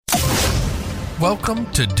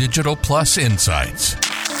Welcome to Digital Plus Insights,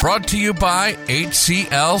 brought to you by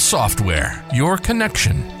HCL Software, your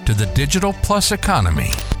connection to the digital plus economy.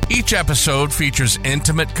 Each episode features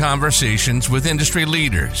intimate conversations with industry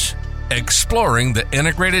leaders, exploring the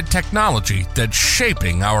integrated technology that's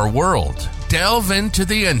shaping our world. Delve into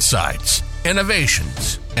the insights,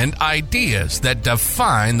 innovations, and ideas that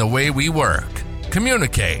define the way we work,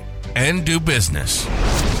 communicate, and do business.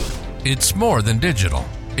 It's more than digital.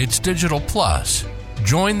 It's Digital Plus.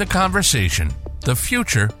 Join the conversation. The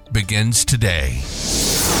future begins today.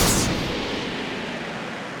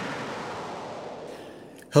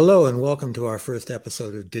 Hello and welcome to our first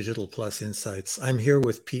episode of Digital Plus Insights. I'm here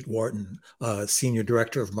with Pete Wharton, Senior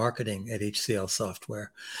Director of Marketing at HCL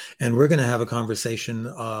Software, and we're going to have a conversation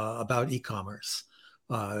about e-commerce,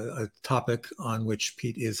 a topic on which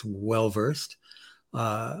Pete is well-versed.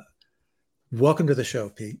 Welcome to the show,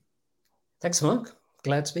 Pete. Thanks, Mark.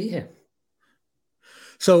 Glad to be here.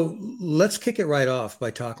 So let's kick it right off by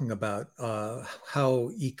talking about how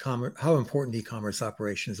important e-commerce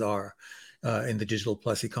operations are in the digital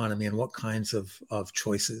plus economy and what kinds of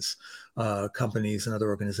choices companies and other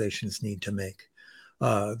organizations need to make.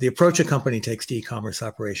 The approach a company takes to e-commerce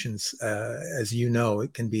operations, as you know,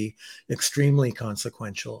 it can be extremely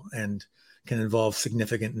consequential and can involve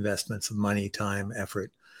significant investments of money, time,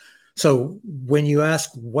 effort. So when you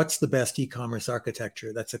ask what's the best e-commerce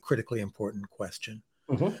architecture, that's a critically important question.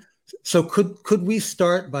 Mm-hmm. So could we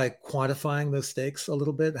start by quantifying those stakes a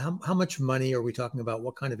little bit? How much money are we talking about?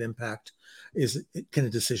 What kind of impact can a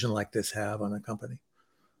decision like this have on a company?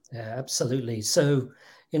 Yeah, absolutely. So,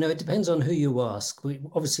 it depends on who you ask.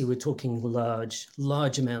 We're talking large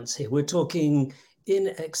amounts here. We're talking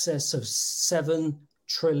in excess of $7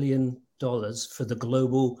 trillion for the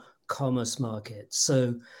global commerce market.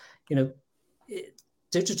 So,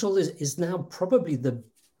 digital is now probably the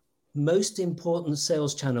most important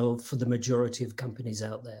sales channel for the majority of companies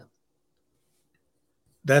out there.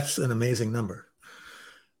 That's an amazing number.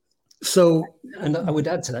 So, and I would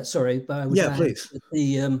add to that, sorry, but I would add please.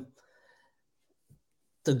 The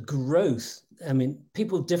growth,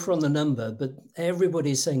 people differ on the number, but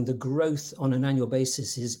everybody's saying the growth on an annual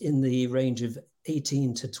basis is in the range of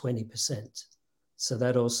 18 to 20%. So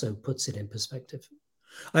that also puts it in perspective.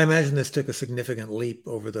 I imagine this took a significant leap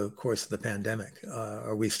over the course of the pandemic.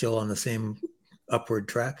 Are we still on the same upward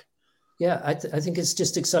track? Yeah, I think it's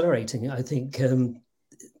just accelerating. I think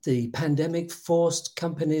the pandemic forced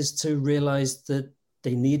companies to realize that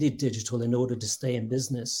they needed digital in order to stay in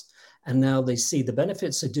business. And now they see the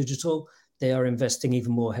benefits of digital. They are investing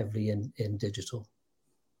even more heavily in digital.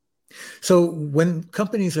 So when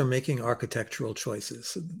companies are making architectural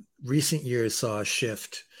choices, recent years saw a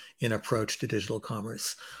shift in approach to digital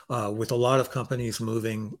commerce, with a lot of companies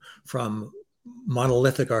moving from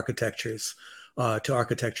monolithic architectures to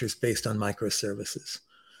architectures based on microservices.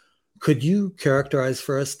 Could you characterize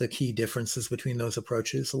for us the key differences between those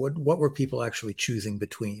approaches? What were people actually choosing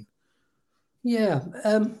between? Yeah,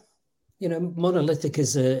 monolithic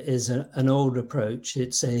is an old approach.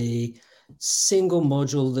 It's a single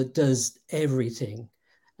module that does everything.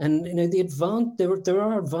 And there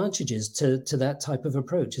are advantages to that type of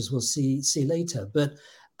approach, as we'll see later. But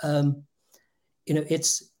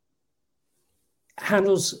it's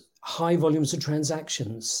handles high volumes of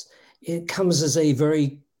transactions. It comes as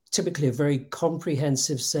typically a very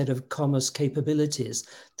comprehensive set of commerce capabilities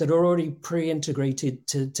that are already pre-integrated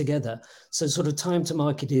together. So sort of time to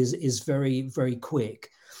market is very, very quick.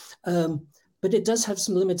 But it does have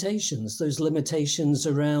some limitations. Those limitations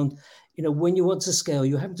around, when you want to scale,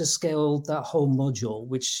 you have to scale that whole module,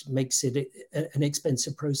 which makes it an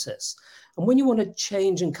expensive process. And when you want to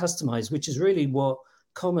change and customize, which is really what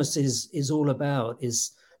commerce is all about,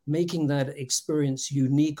 is making that experience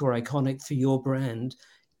unique or iconic for your brand,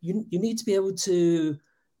 you need to be able to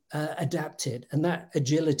adapt it. And that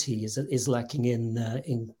agility is lacking in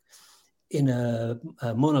a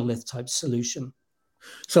monolith type solution.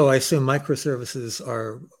 So I assume microservices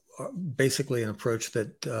are basically an approach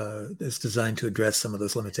that is designed to address some of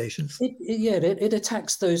those limitations. It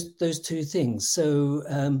attacks those two things. So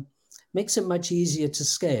makes it much easier to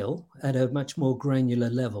scale at a much more granular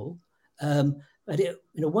level. But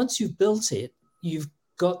once you've built it, you've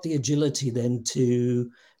got the agility then to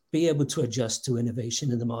be able to adjust to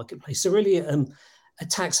innovation in the marketplace. So really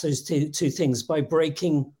attacks those two things by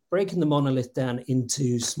breaking the monolith down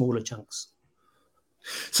into smaller chunks.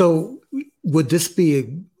 So would this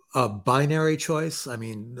be a binary choice?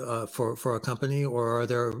 For a company, or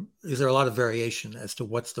is there a lot of variation as to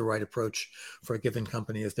what's the right approach for a given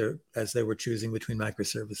company as they were choosing between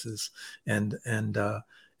microservices and a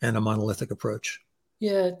monolithic approach?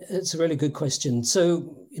 Yeah, it's a really good question.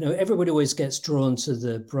 So, everybody always gets drawn to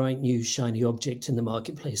the bright new shiny object in the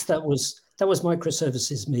marketplace. That was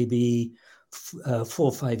microservices maybe 4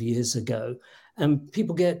 or 5 years ago, and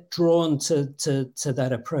people get drawn to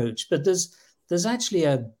that approach. But there's actually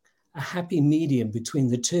a happy medium between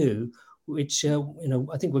the two, which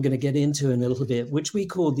I think we're going to get into in a little bit, which we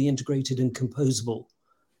call the integrated and composable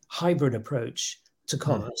hybrid approach to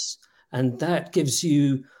commerce, and that gives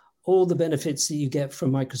you all the benefits that you get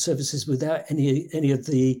from microservices without any of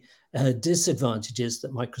the disadvantages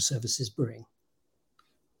that microservices bring.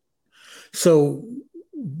 So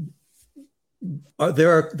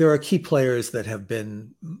there are key players that have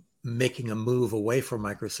been making a move away from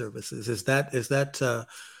microservices. Is that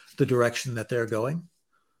the direction that they're going?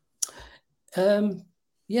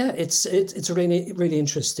 Yeah, it's really, really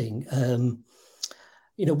interesting.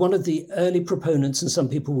 One of the early proponents, and some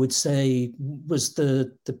people would say, was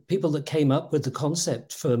the people that came up with the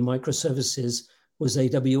concept for microservices was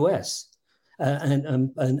AWS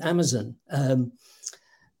and Amazon.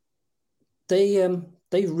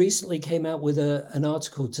 They recently came out with an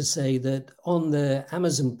article to say that on the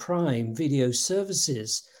Amazon Prime video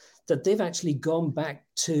services, that they've actually gone back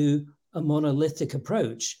to a monolithic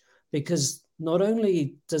approach, because not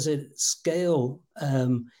only does it scale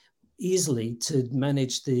easily to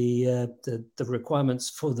manage the requirements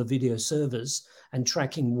for the video servers and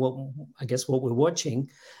tracking what we're watching,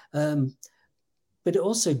 but it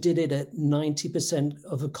also did it at 90%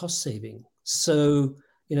 of a cost saving. So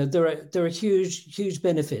there are huge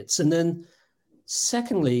benefits. And then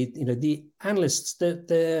secondly, the analysts,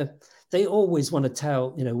 they always want to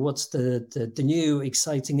tout what's the new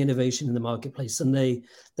exciting innovation in the marketplace, and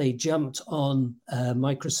they jumped on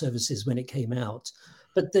microservices when it came out.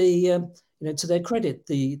 But they, to their credit,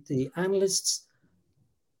 the analysts,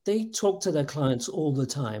 they talk to their clients all the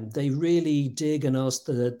time. They really dig and ask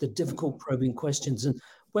the difficult probing questions. And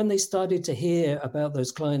when they started to hear about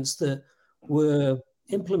those clients that were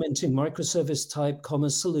implementing microservice type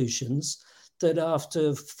commerce solutions, that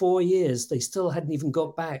after 4 years, they still hadn't even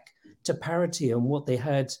got back to parity on what they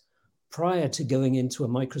had prior to going into a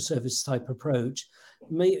microservice type approach,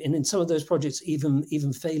 and in some of those projects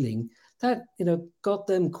even failing, that got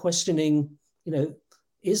them questioning,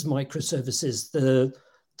 is microservices the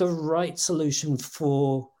right solution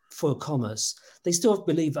for commerce? They still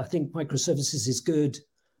believe, I think, microservices is good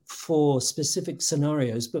for specific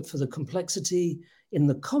scenarios, but for the complexity in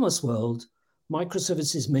the commerce world,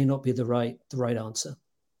 microservices may not be the right answer.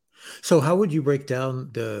 So how would you break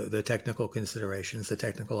down the technical considerations, the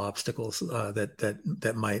technical obstacles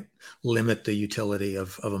that might limit the utility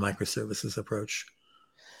of a microservices approach?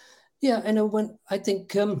 Yeah, I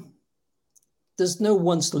think there's no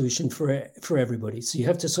one solution for everybody. So you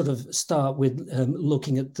have to sort of start with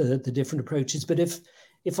looking at the different approaches. But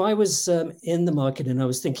if I was in the market and I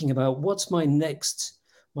was thinking about what's my next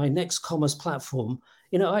commerce platform,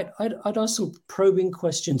 I'd ask some probing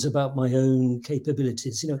questions about my own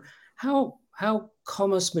capabilities. How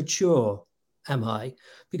commerce mature am I?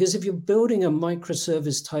 Because if you're building a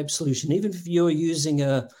microservice type solution, even if you're using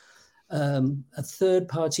a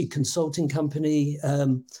third-party consulting company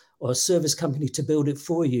or a service company to build it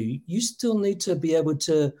for you, you still need to be able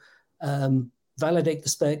to validate the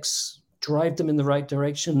specs, drive them in the right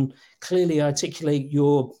direction, clearly articulate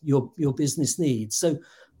your business needs. So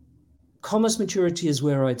commerce maturity is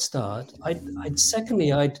where I'd start.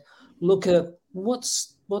 Secondly, I'd look at what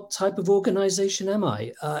type of organization am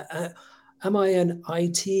I? Am I an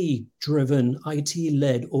IT-driven,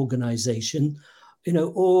 IT-led organization,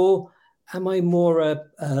 or am I more a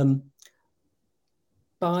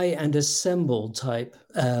buy and assemble type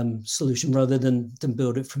solution rather than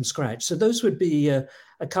build it from scratch? So those would be a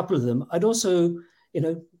couple of them. I'd also,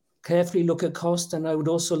 carefully look at cost, and I would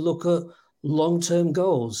also look at long-term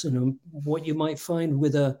goals. What you might find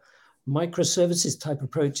with a microservices type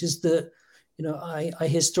approach is that, I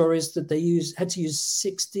hear stories that they had to use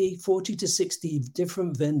 40 to 60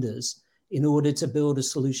 different vendors in order to build a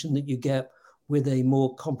solution that you get with a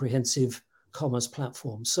more comprehensive commerce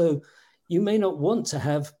platform. So you may not want to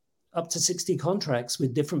have up to 60 contracts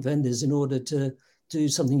with different vendors in order to do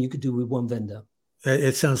something you could do with one vendor.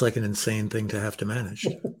 It sounds like an insane thing to have to manage.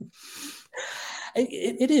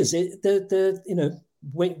 It is.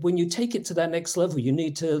 When you take it to that next level, you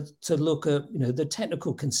need to look at the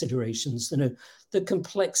technical considerations, the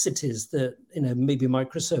complexities that maybe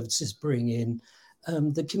microservices bring in,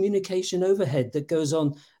 the communication overhead that goes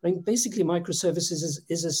on. I mean, basically, microservices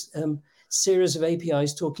is a series of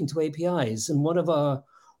APIs talking to APIs, and one of our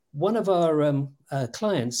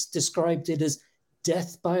clients described it as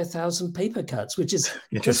death by 1,000 paper cuts, which is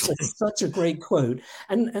just Interesting. such a great quote.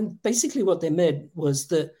 And basically what they meant was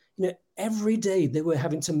that, every day they were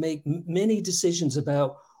having to make many decisions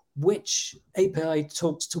about which API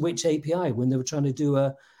talks to which API when they were trying to do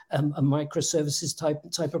a microservices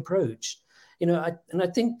type approach. I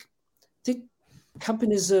think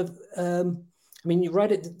companies have, you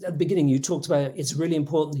right at the beginning, you talked about it's really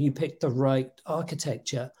important that you pick the right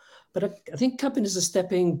architecture. But I think companies are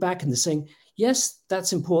stepping back and they're saying, yes,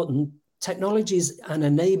 that's important. Technology is an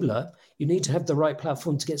enabler. You need to have the right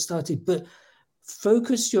platform to get started, but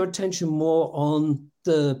focus your attention more on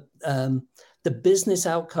the business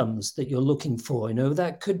outcomes that you're looking for.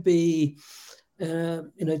 That could be,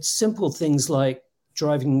 simple things like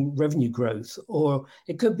driving revenue growth, or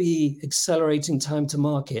it could be accelerating time to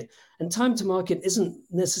market. And time to market isn't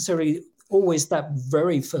necessarily always that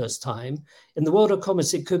very first time. In the world of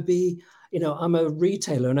commerce, it could be, I'm a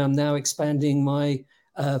retailer and I'm now expanding my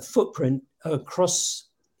footprint across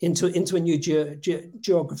into a new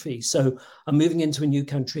geography. So I'm moving into a new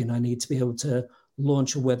country and I need to be able to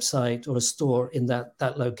launch a website or a store in that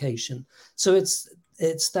location. So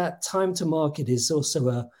it's that time to market is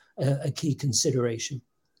also a key consideration.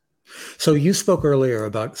 So you spoke earlier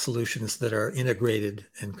about solutions that are integrated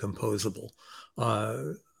and composable.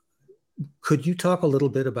 Could you talk a little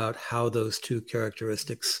bit about how those two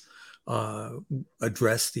characteristics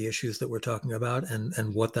address the issues that we're talking about,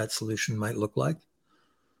 and what that solution might look like?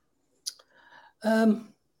 I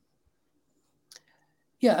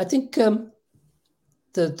think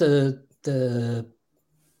the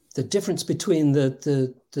difference between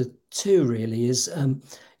the two really is,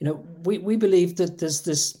 we believe that there's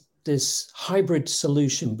this hybrid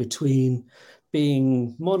solution between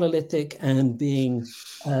being monolithic and being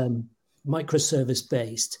microservice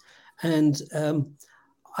based, and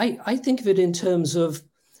I think of it in terms of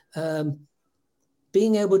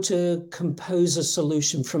being able to compose a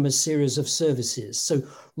solution from a series of services. So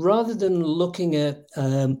rather than looking at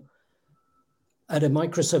a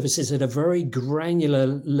microservices at a very granular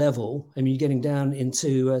level, you're getting down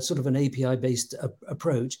into sort of an API-based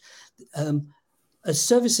approach, a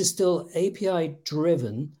service is still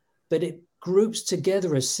API-driven, but it groups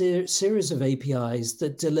together a series of APIs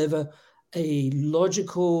that deliver a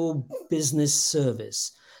logical business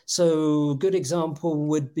service. So a good example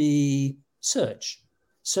would be search.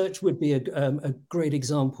 Search would be a great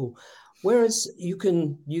example. Whereas you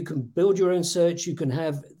can build your own search, you can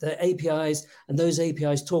have the APIs and those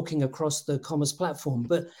APIs talking across the commerce platform.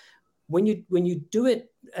 But when you do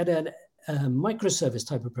it at a microservice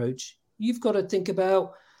type approach, you've got to think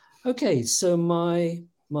about, okay, so my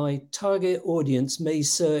target audience may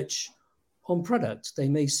search on product, they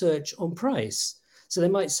may search on price. So they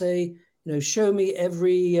might say, show me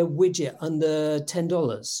every widget under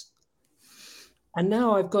 $10. And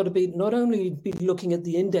now I've got to not only be looking at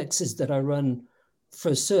the indexes that I run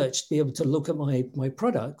for search to be able to look at my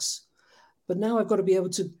products, but now I've got to be able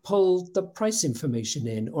to pull the price information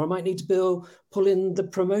in, or I might need to pull in the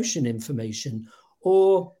promotion information,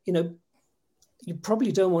 or, you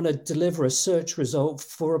probably don't want to deliver a search result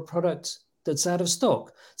for a product that's out of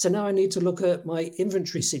stock. So now I need to look at my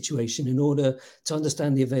inventory situation in order to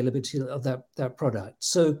understand the availability of that product.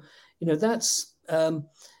 So, that's,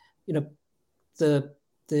 the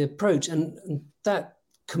approach, and that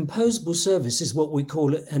composable service is what we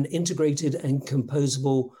call an integrated and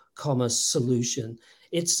composable commerce solution.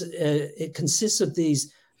 It consists of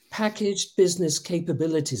these packaged business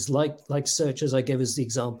capabilities like search, as I gave as the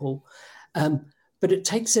example, but it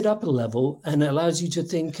takes it up a level and allows you to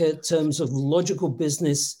think in terms of logical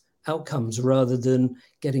business outcomes rather than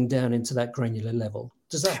getting down into that granular level.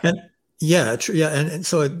 Does that help? Yeah, yeah, and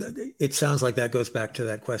so it sounds like that goes back to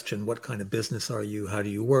that question: what kind of business are you? How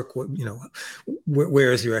do you work?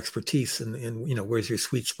 Where is your expertise, and where's your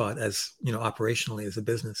sweet spot as operationally as a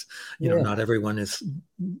business? Not everyone is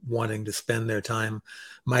wanting to spend their time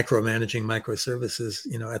micromanaging microservices,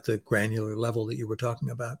 at the granular level that you were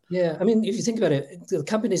talking about. Yeah, if you think about it, the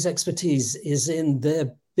company's expertise is in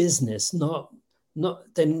their business, not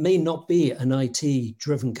they may not be an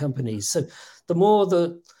IT-driven company. So the more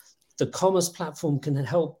the commerce platform can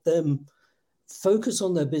help them focus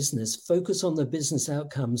on their business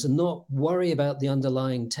outcomes, and not worry about the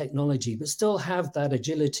underlying technology, but still have that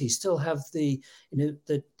agility, still have the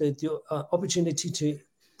opportunity to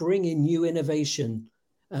bring in new innovation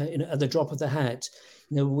at the drop of the hat.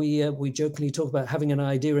 We jokingly talk about having an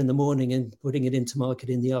idea in the morning and putting it into market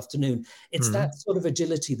in the afternoon. It's that sort of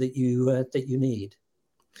agility that you need.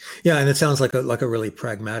 Yeah, and it sounds like a really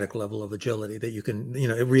pragmatic level of agility that you can,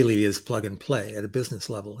 it really is plug and play at a business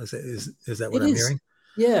level. Is that what I'm hearing?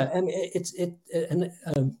 Yeah, I mean,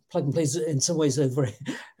 plug and play is in some ways a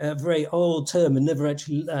very old term and never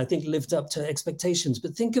actually, I think, lived up to expectations.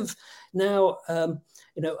 But think of now, an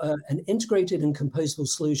integrated and composable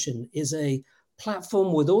solution is a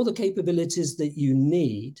platform with all the capabilities that you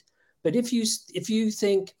need. But if you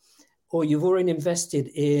think, or you've already invested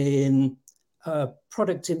in a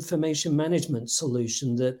product information management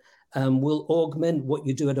solution that will augment what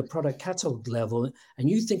you do at a product catalog level, and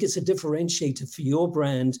you think it's a differentiator for your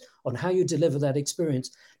brand on how you deliver that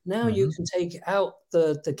experience, now you can take out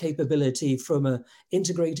the capability from an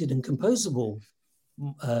integrated and composable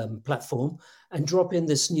platform and drop in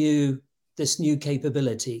this new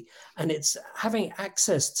capability. And it's having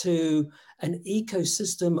access to an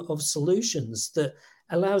ecosystem of solutions that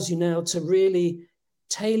allows you now to really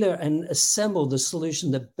tailor and assemble the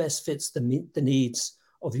solution that best fits the needs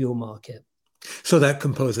of your market. So that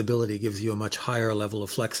composability gives you a much higher level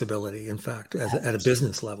of flexibility. In fact, at a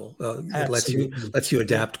business level, it lets you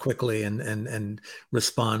adapt quickly and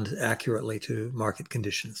respond accurately to market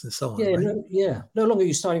conditions and so on. Right? No longer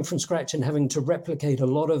you're starting from scratch and having to replicate a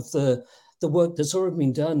lot of the work that's already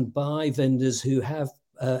been done by vendors who have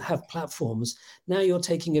platforms. Now you're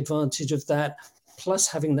taking advantage of that, plus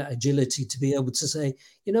having that agility to be able to say,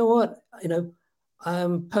 you know what,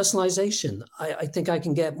 personalization. I think I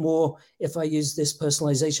can get more if I use this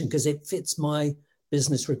personalization because it fits my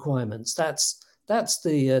business requirements. That's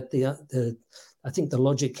the I think the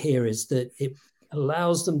logic here is that it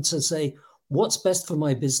allows them to say what's best for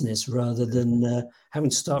my business rather than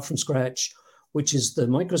having to start from scratch, which is the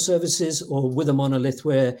microservices, or with a monolith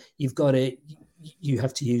where you've got it, you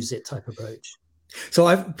have to use it type approach.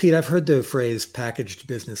 So Pete, I've heard the phrase packaged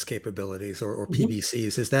business capabilities or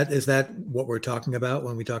PBCs. Is that what we're talking about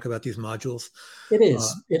when we talk about these modules? It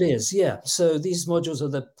is. Yeah. So these modules are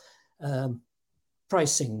the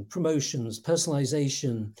pricing, promotions,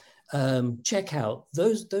 personalization, checkout.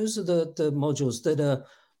 Those are the modules that are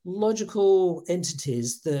logical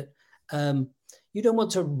entities that you don't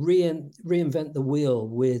want to reinvent the wheel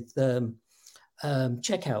with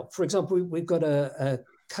checkout. For example, we've got a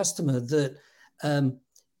customer that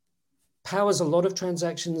powers a lot of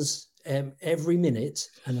transactions every minute,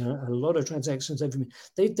 and a lot of transactions every minute.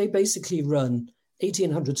 They basically run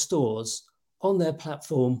 1,800 stores on their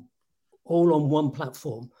platform, all on one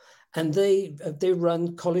platform, and they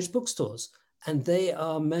run college bookstores, and they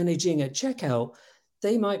are managing at checkout.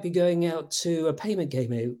 They might be going out to a payment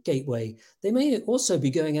gateway. They may also be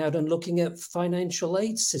going out and looking at financial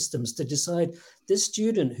aid systems to decide this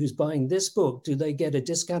student who's buying this book, do they get a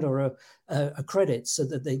discount or a credit so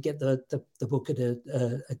that they get the book at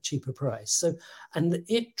a cheaper price? So, and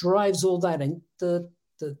it drives all that, and the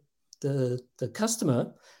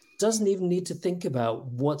customer doesn't even need to think about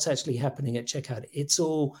what's actually happening at checkout. It's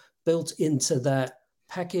all built into that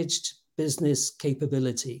packaged business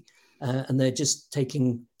capability. And they're just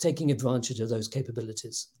taking advantage of those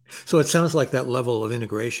capabilities. So it sounds like that level of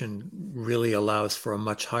integration really allows for a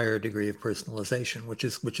much higher degree of personalization, which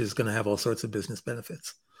is going to have all sorts of business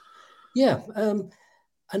benefits. Yeah, and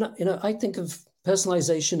I think of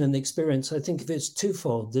personalization and the experience. I think of it as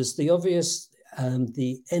twofold. There's the obvious,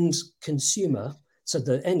 the end consumer, so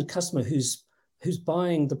the end customer who's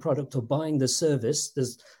buying the product or buying the service.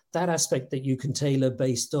 There's that aspect that you can tailor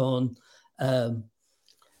based on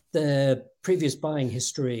their previous buying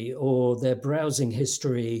history or their browsing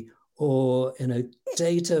history, or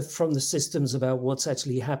data from the systems about what's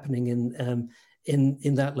actually happening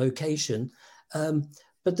in that location.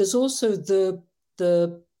 But there's also the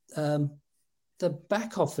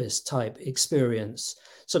back office type experience.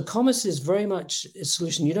 So commerce is very much a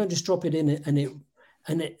solution. You don't just drop it in and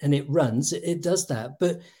it runs. It does that,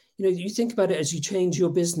 but you think about it as you change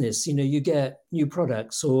your business, you get new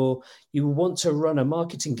products, or you want to run a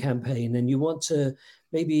marketing campaign and you want to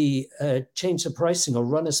maybe change the pricing or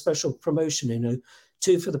run a special promotion,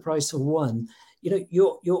 2 for the price of 1.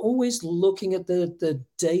 You're always looking at the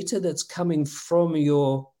data that's coming from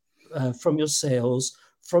your sales,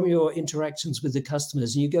 from your interactions with the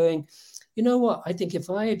customers, and you're going, you know what, I think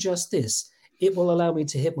if I adjust this, it will allow me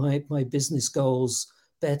to hit my business goals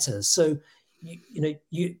better. So you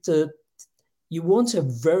want a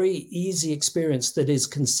very easy experience that is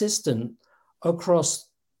consistent across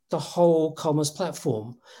the whole commerce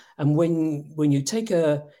platform. And when you take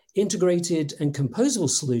a integrated and composable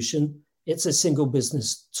solution, it's a single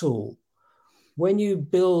business tool. When you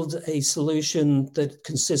build a solution that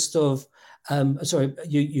consists of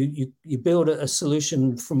you build a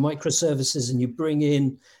solution from microservices and you bring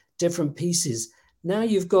in different pieces, now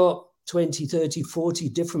you've got 20, 30, 40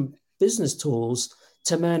 different business tools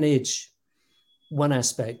to manage one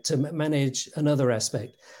aspect, to manage another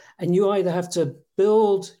aspect. And you either have to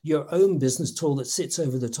build your own business tool that sits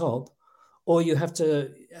over the top, or you have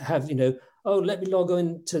to have, oh, let me log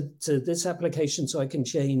on to this application so I can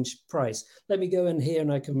change price. Let me go in here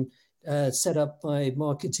and I can set up my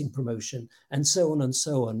marketing promotion, and so on and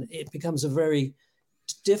so on. It becomes a very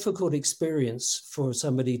difficult experience for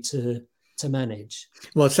somebody to manage.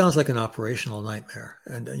 Well, it sounds like an operational nightmare,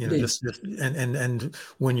 and and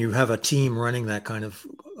when you have a team running that kind of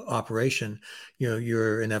operation,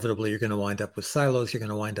 you're inevitably going to wind up with silos. You're going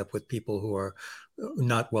to wind up with people who are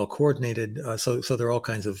not well coordinated. So there are all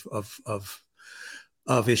kinds of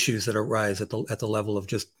issues that arise at the level of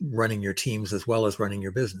just running your teams as well as running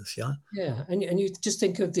your business. Yeah, and you just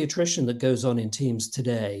think of the attrition that goes on in teams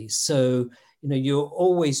today. So you're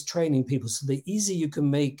always training people. So the easier you can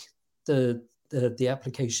make the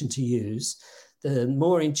application to use, the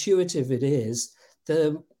more intuitive it is,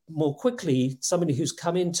 the more quickly somebody who's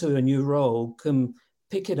come into a new role can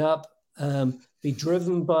pick it up, be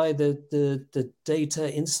driven by the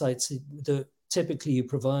data insights that typically you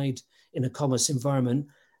provide in a commerce environment,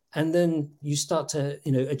 and then you start to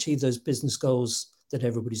achieve those business goals that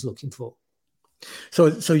everybody's looking for.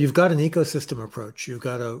 So you've got an ecosystem approach. You've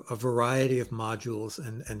got a variety of modules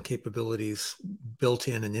and capabilities built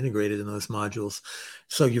in and integrated in those modules.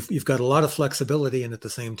 So you've got a lot of flexibility, and at the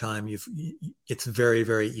same time, it's very,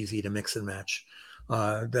 very easy to mix and match.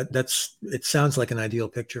 It sounds like an ideal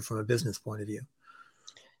picture from a business point of view.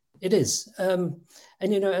 It is, and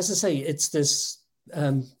as I say, it's this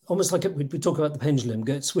almost like we talk about the pendulum,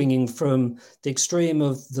 swinging from the extreme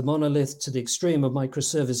of the monolith to the extreme of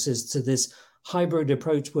microservices to this hybrid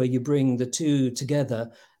approach where you bring the two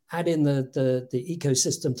together, add in the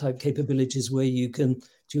ecosystem type capabilities where you can,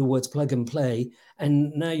 to your words, plug and play,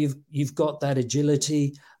 and now you've got that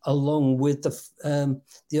agility along with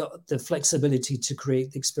the flexibility to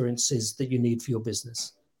create the experiences that you need for your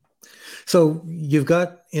business. So you've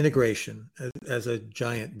got integration as a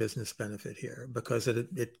giant business benefit here, because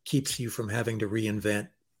it keeps you from having to reinvent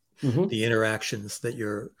the interactions that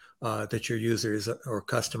your users or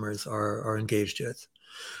customers are engaged with.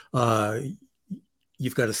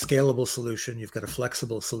 You've got a scalable solution. You've got a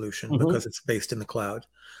flexible solution because it's based in the cloud.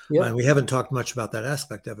 Yep. And we haven't talked much about that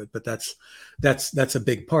aspect of it, but that's a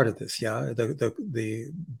big part of this. Yeah,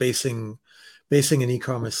 the basing an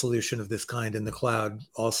e-commerce solution of this kind in the cloud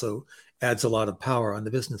also adds a lot of power on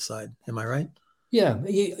the business side. Am I right? Yeah,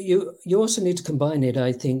 you also need to combine it,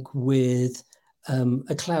 I think, with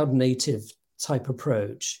a cloud native type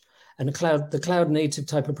approach. And the cloud native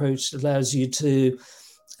type approach allows you to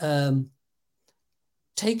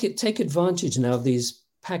take advantage now of these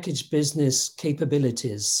packaged business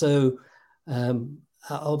capabilities. So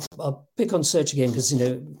I'll pick on search again, because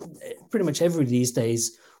pretty much everybody these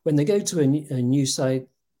days, when they go to a new site,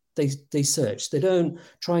 they search. They don't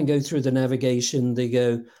try and go through the navigation. They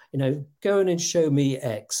go, go in and show me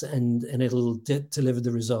X, and it'll deliver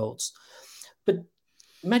the results. But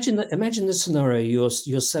imagine the scenario: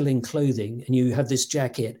 you're selling clothing and you have this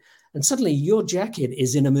jacket, and suddenly your jacket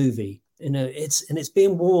is in a movie. It's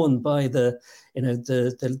being worn by the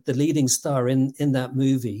leading star in that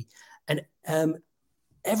movie, and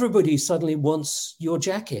everybody suddenly wants your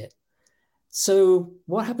jacket. So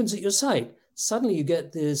what happens at your site? Suddenly you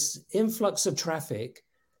get this influx of traffic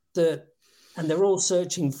and they're all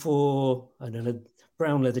searching for, I don't know,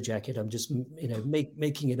 brown leather jacket. I'm just,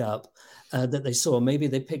 making it up, that they saw. Maybe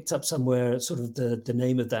they picked up somewhere sort of the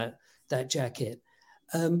name of that jacket.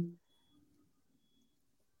 On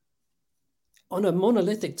a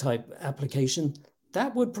monolithic type application,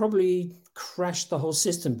 that would probably crash the whole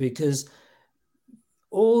system, because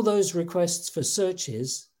all those requests for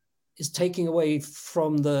searches is taking away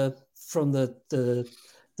from the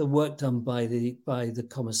work done by the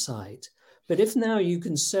commerce site. But if now you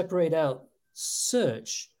can separate out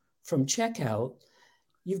search from checkout,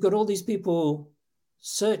 you've got all these people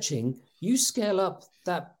searching. You scale up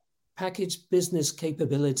that packaged business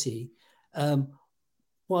capability,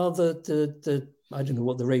 while the I don't know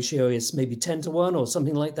what the ratio is, maybe 10-1 or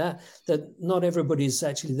something like that not everybody's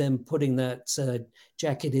actually then putting that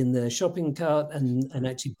jacket in their shopping cart and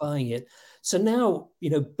actually buying it. So now,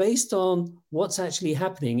 based on what's actually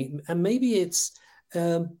happening, and maybe it's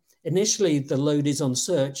initially the load is on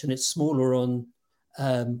search and it's smaller on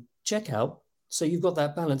checkout. So you've got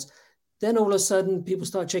that balance. Then all of a sudden people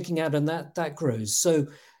start checking out, and that grows. So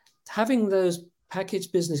having those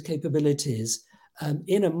packaged business capabilities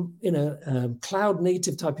in a cloud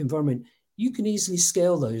native type environment, you can easily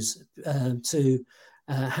scale those to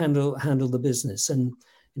handle the business. And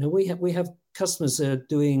we have customers that are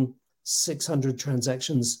doing 600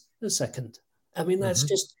 transactions a second. I mean, that's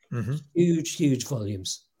just huge, huge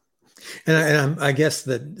volumes. And I guess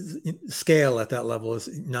that scale at that level is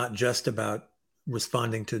not just about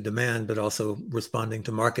responding to demand, but also responding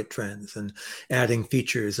to market trends and adding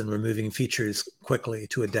features and removing features quickly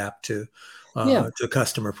to adapt to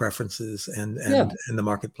customer preferences and the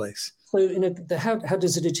marketplace. So, how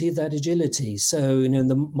does it achieve that agility? So, in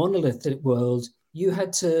the monolithic world, you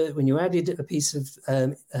had to, when you added a piece of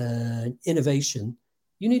innovation,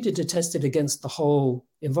 you needed to test it against the whole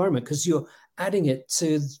environment because you're adding it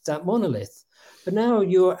to that monolith. But now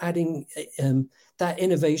you're adding that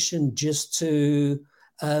innovation just to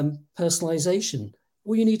personalization.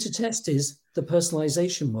 All you need to test is the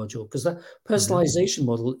personalization module, because that personalization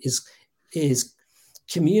model is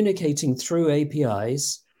communicating through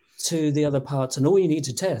APIs to the other parts. And all you need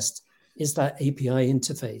to test is that API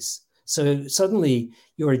interface. So suddenly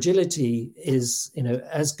your agility is,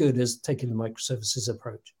 as good as taking the microservices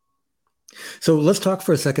approach. So let's talk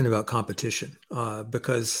for a second about competition,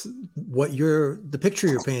 because the picture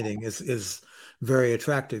you're painting is very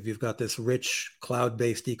attractive. You've got this rich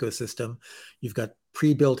cloud-based ecosystem. You've got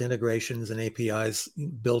pre-built integrations and APIs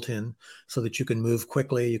built in so that you can move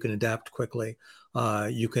quickly, you can adapt quickly,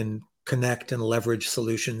 you can connect and leverage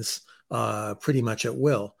solutions pretty much at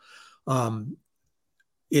will.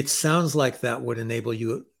 It sounds like that would enable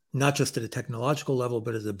you, not just at a technological level,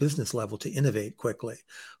 but at a business level, to innovate quickly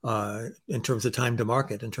in terms of time to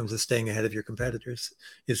market, in terms of staying ahead of your competitors.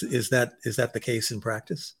 Is that the case in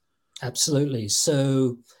practice? Absolutely.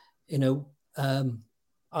 So,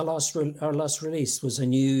 our last release was a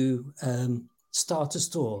new starter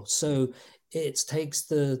store. So it takes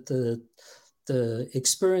the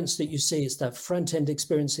experience that you see, it's that front end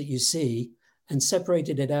experience that you see, and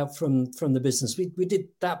separated it out from the business. We did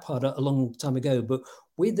that part a long time ago, but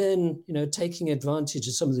we then, taking advantage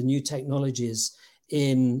of some of the new technologies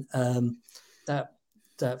in that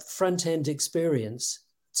front end experience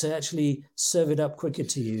to actually serve it up quicker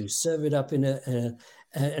to you, serve it up in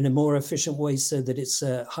a more efficient way so that it's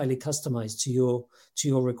highly customized to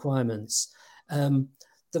your requirements.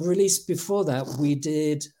 The release before that, we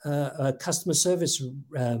did a customer service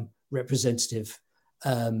representative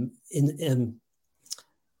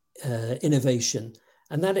innovation.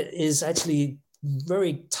 And that is actually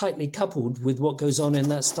very tightly coupled with what goes on in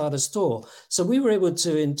that starter store. So we were able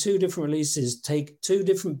to, in 2 different releases, take 2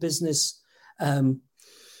 different business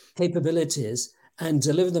capabilities and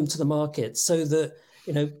deliver them to the market so that,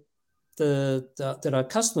 that our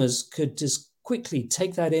customers could just quickly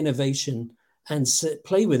take that innovation and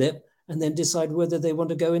play with it and then decide whether they want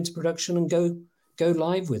to go into production and go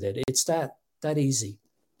live with it. It's that easy.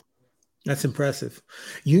 That's impressive.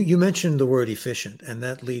 You mentioned the word efficient, and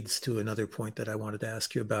that leads to another point that I wanted to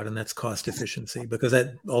ask you about, and that's cost efficiency, because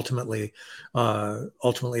that ultimately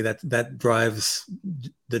that drives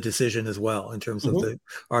the decision as well in terms of the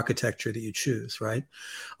architecture that you choose, right?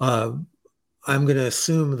 I'm going to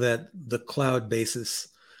assume that the cloud basis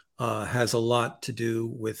has a lot to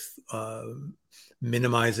do with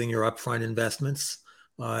minimizing your upfront investments.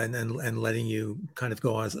 And letting you kind of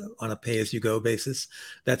go on a pay-as-you-go basis.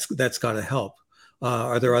 That's got to help.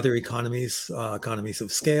 Are there other economies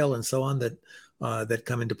of scale and so on that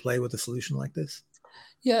come into play with a solution like this?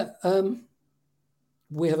 Yeah,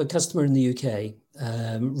 we have a customer in the UK,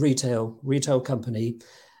 retail company.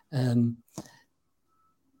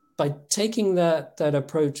 By taking that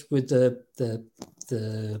approach with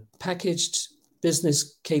the packaged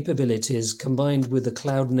business capabilities combined with the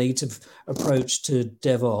cloud native approach to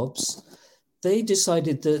DevOps, they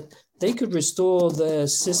decided that they could restore their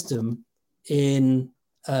system in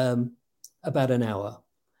about an hour.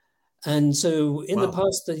 And so in the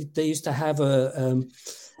past, they used to have a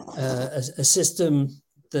system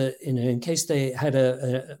that, in case they had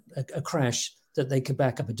a crash, that they could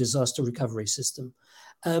back up a disaster recovery system.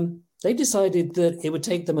 They decided that it would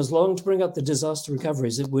take them as long to bring up the disaster recovery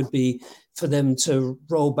as it would be for them to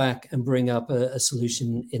roll back and bring up a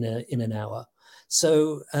solution in an hour.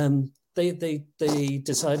 So they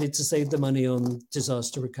decided to save the money on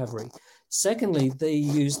disaster recovery. Secondly, they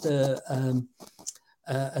used a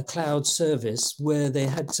cloud service where they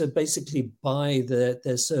had to basically buy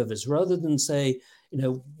their servers rather than say,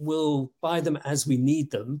 we'll buy them as we need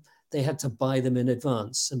them. They had to buy them in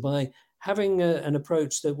advance, and by having an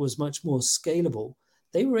approach that was much more scalable,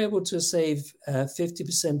 they were able to save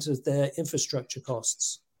 50% of their infrastructure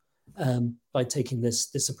costs by taking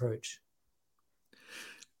this approach.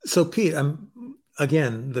 So, Pete,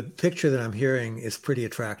 again, the picture that I'm hearing is pretty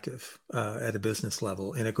attractive at a business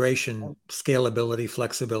level. Integration, scalability,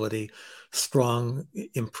 flexibility, strong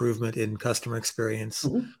improvement in customer experience,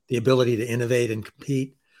 the ability to innovate and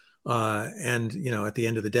compete, and at the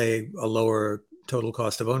end of the day, a lower total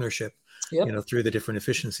cost of ownership. Yep. Through the different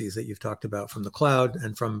efficiencies that you've talked about from the cloud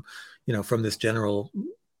and from this general,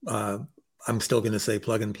 I'm still going to say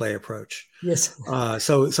plug and play approach. Yes.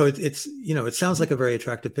 So it's it sounds like a very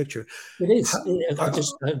attractive picture. It is.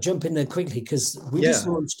 I'll jump in there quickly because we just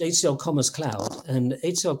launched HCL Commerce Cloud, and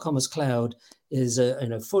HCL Commerce Cloud is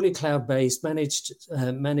a fully cloud-based managed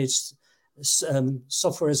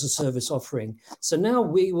software as a service offering. So now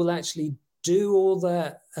we will actually do all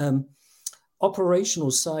that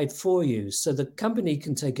operational side for you, so the company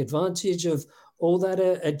can take advantage of all that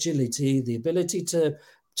agility, the ability to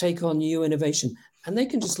take on new innovation, and they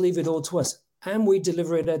can just leave it all to us, and we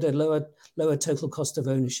deliver it at a lower total cost of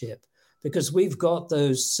ownership, because we've got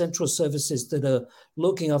those central services that are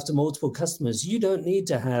looking after multiple customers. You don't need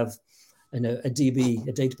to have a DB,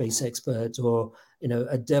 a database expert, or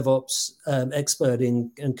a DevOps expert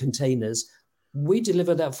in containers. We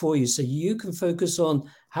deliver that for you, so you can focus on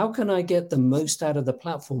how can I get the most out of the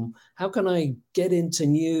platform? How can I get into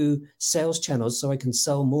new sales channels so I can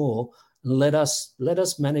sell more? Let us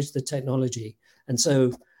manage the technology. And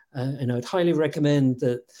so, I'd highly recommend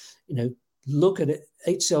that look at it.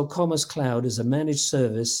 HCL Commerce Cloud as a managed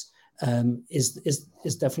service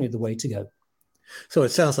is definitely the way to go. So it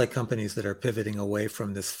sounds like companies that are pivoting away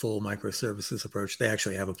from this full microservices approach, they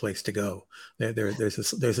actually have a place to go. There's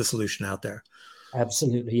a solution out there.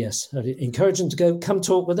 Absolutely, yes. I'd encourage them to come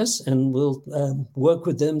talk with us, and we'll work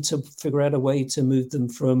with them to figure out a way to move them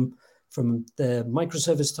from the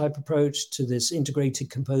microservice type approach to this integrated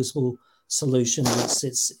composable solution that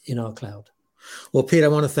sits in our cloud. Well, Pete, I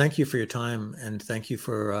want to thank you for your time, and thank you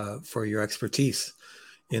for your expertise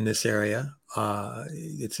in this area.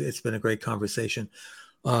 It's been a great conversation.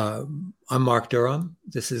 I'm Mark Durham.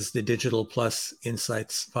 This is the Digital Plus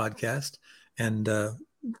Insights podcast, and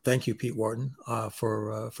thank you, Pete Wharton,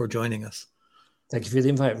 for joining us. Thank you for the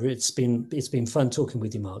invite. It's been fun talking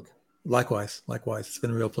with you, Mark. Likewise. It's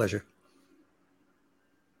been a real pleasure.